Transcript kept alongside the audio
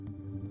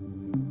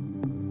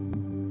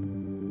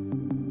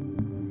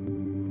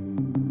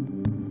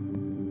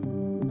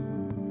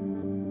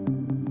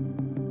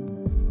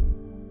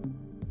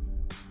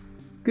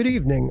Good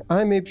evening,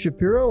 I'm Abe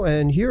Shapiro,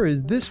 and here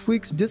is this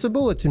week's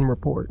Disabulletin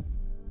report.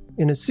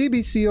 In a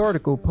CBC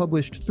article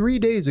published 3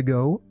 days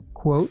ago,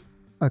 quote,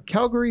 "A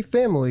Calgary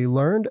family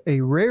learned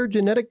a rare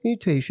genetic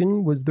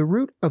mutation was the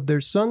root of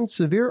their son's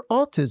severe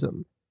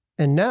autism,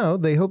 and now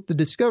they hope the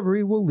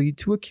discovery will lead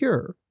to a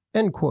cure,"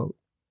 end quote.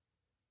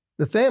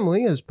 The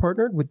family has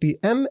partnered with the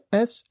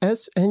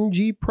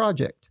MSSNG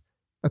project,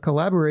 a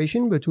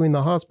collaboration between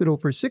the Hospital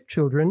for Sick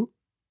Children,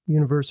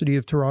 University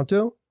of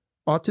Toronto,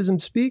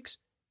 Autism Speaks,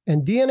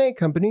 and DNA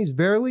companies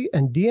Verily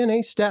and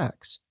DNA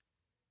Stacks.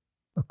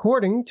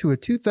 According to a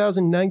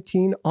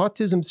 2019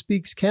 Autism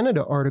Speaks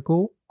Canada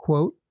article,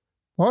 quote,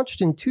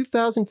 "Launched in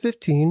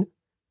 2015,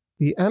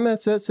 the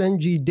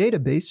MSSNG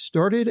database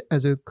started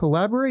as a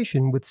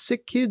collaboration with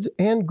Sick Kids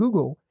and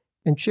Google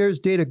and shares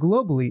data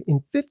globally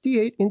in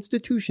 58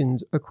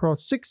 institutions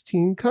across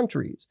 16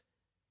 countries,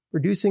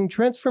 producing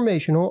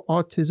transformational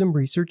autism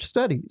research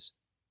studies.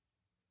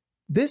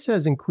 This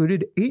has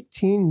included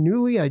 18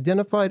 newly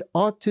identified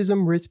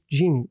autism risk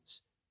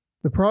genes.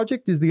 The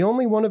project is the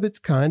only one of its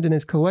kind and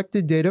has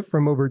collected data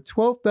from over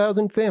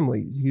 12,000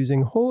 families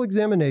using whole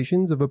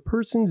examinations of a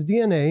person's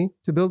DNA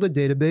to build a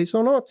database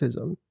on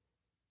autism."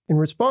 In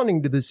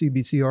responding to the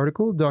CBC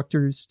article,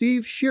 Dr.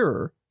 Steve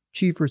Shearer,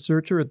 chief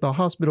researcher at the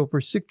Hospital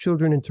for Sick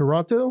Children in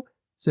Toronto,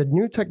 said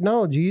new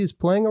technology is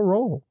playing a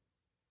role.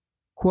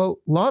 Quote,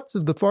 "Lots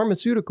of the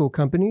pharmaceutical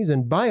companies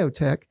and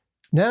biotech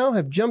now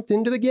have jumped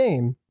into the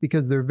game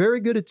because they're very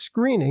good at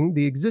screening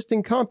the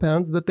existing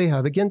compounds that they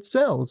have against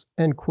cells,"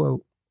 end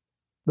quote.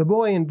 The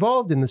boy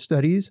involved in the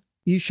studies,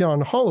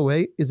 Ishan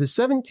Holloway, is a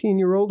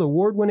 17-year-old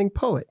award-winning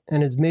poet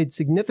and has made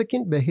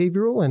significant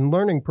behavioral and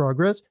learning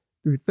progress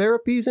through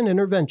therapies and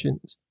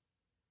interventions.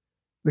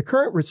 The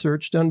current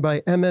research done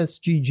by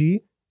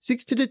MSGG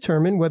seeks to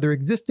determine whether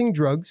existing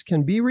drugs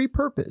can be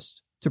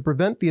repurposed to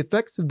prevent the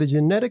effects of the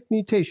genetic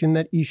mutation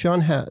that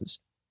Ishan has.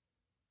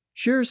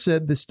 Shearer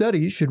said the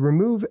study should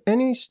remove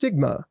any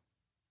stigma.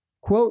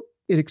 Quote,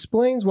 "It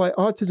explains why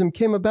autism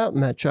came about in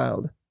that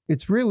child.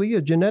 It's really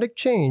a genetic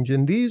change,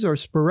 and these are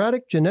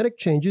sporadic genetic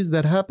changes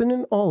that happen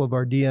in all of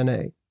our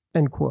DNA,"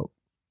 end quote.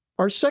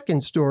 Our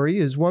second story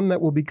is one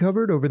that will be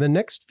covered over the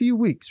next few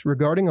weeks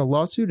regarding a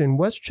lawsuit in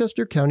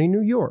Westchester County,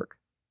 New York.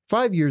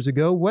 5 years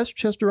ago,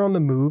 Westchester on the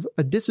Move,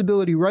 a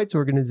disability rights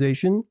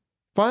organization,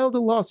 filed a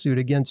lawsuit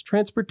against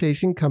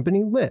transportation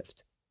company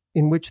Lyft,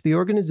 in which the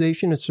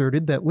organization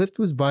asserted that Lyft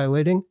was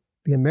violating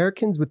the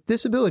Americans with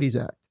Disabilities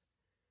Act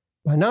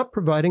by not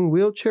providing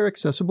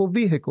wheelchair-accessible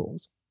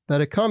vehicles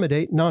that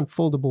accommodate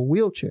non-foldable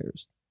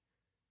wheelchairs.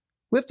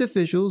 Lyft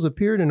officials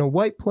appeared in a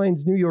White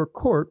Plains, New York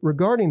court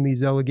regarding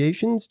these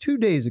allegations 2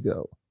 days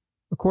ago.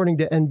 According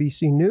to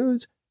NBC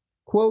News,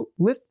 quote,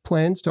 "Lyft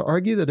plans to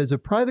argue that as a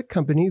private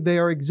company, they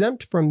are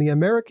exempt from the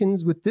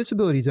Americans with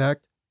Disabilities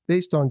Act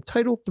based on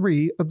Title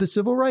III of the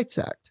Civil Rights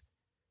Act,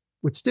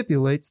 which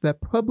stipulates that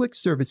public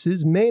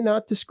services may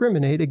not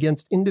discriminate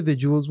against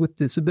individuals with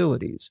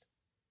disabilities."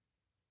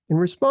 In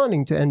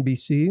responding to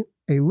NBC,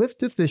 a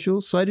Lyft official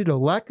cited a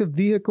lack of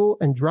vehicle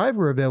and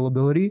driver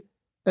availability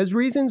as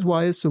reasons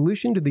why a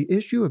solution to the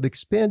issue of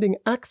expanding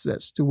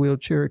access to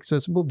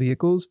wheelchair-accessible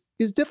vehicles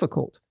is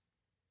difficult.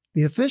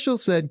 The official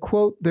said,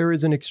 quote, "There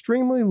is an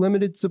extremely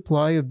limited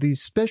supply of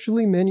these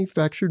specially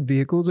manufactured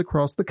vehicles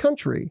across the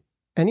country,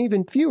 and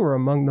even fewer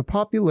among the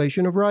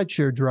population of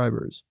rideshare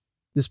drivers.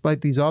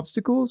 Despite these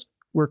obstacles,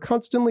 we're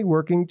constantly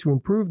working to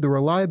improve the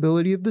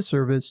reliability of the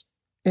service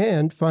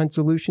and find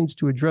solutions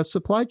to address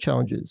supply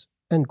challenges,"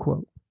 end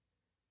quote.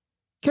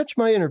 Catch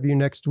my interview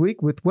next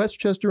week with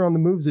Westchester on the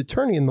Move's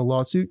attorney in the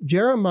lawsuit,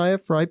 Jeremiah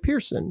Fry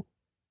Pearson.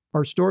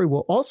 Our story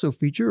will also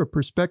feature a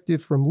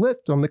perspective from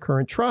Lyft on the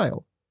current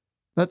trial.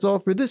 That's all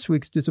for this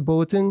week's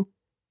Disabulletin.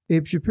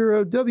 Abe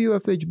Shapiro,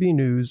 WFHB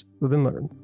News, Live and Learn.